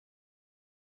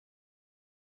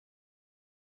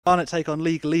Barnet take on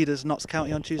league leaders Notts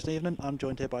County on Tuesday evening. I'm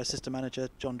joined here by assistant manager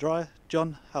John Dreyer.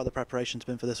 John, how have the preparations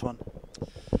been for this one?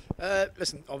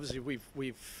 Listen, obviously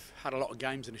we've had a lot of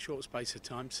games in a short space of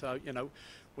time, so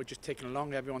we're just ticking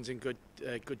along. Everyone's in good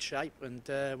shape, and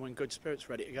we're in good spirits,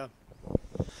 ready to go.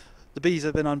 The Bees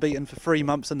have been unbeaten for 3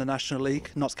 months in the National League.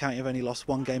 Notts County have only lost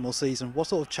 1 game all season. What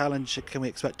sort of challenge can we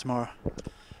expect tomorrow?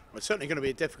 Well, it's certainly going to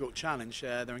be a difficult challenge.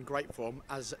 They're in great form,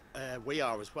 as we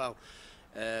are as well.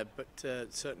 But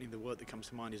certainly the word that comes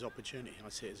to mind is opportunity. I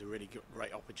see it as a really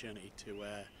great opportunity to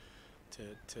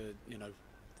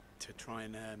try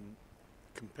and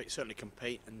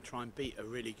compete and try and beat a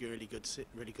really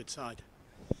good side.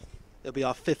 It'll be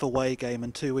our 5th away game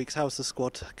in 2 weeks. How's the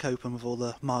squad coping with all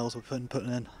the miles we're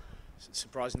putting in?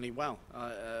 Surprisingly well.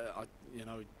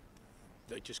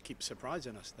 They just keep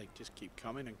surprising us. They just keep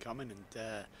coming and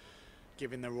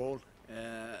giving their all.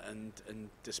 And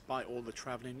despite all the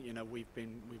travelling, we've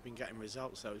been getting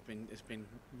results. So it's been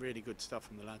really good stuff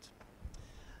from the lads.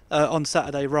 On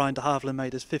Saturday, Ryan de Havilland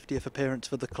made his 50th appearance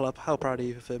for the club. How proud are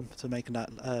you of him for making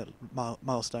that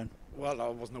milestone? Well, I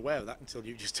wasn't aware of that until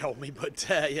you just told me, but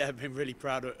yeah, I've been really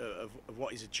proud of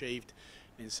what he's achieved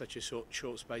in such a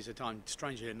short space of time.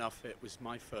 Strangely enough, it was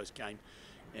my first game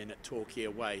in at Torquay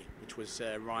away, which was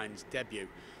Ryan's debut.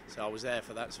 So I was there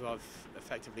for that, so I've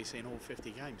effectively seen all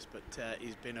 50 games. But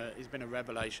he's been a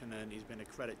revelation, and he's been a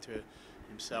credit to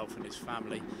himself and his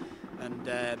family. And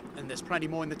there's plenty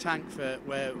more in the tank for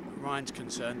where Ryan's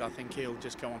concerned. I think he'll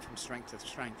just go on from strength to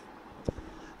strength.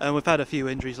 We've had a few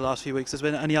injuries the last few weeks. Has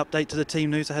there been any update to the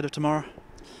team news ahead of tomorrow?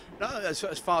 No, as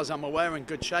far as I'm aware, in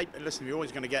good shape. Listen, you're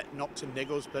always going to get knocks and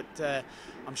niggles, but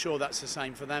I'm sure that's the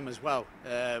same for them as well.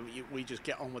 We just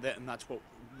get on with it, and that's what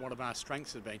one of our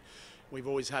strengths has been. We've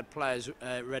always had players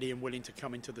ready and willing to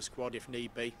come into the squad if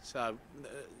need be. So,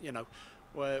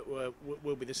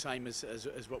 we'll be the same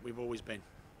as what we've always been.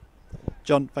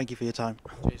 John, thank you for your time.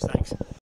 Cheers, thanks.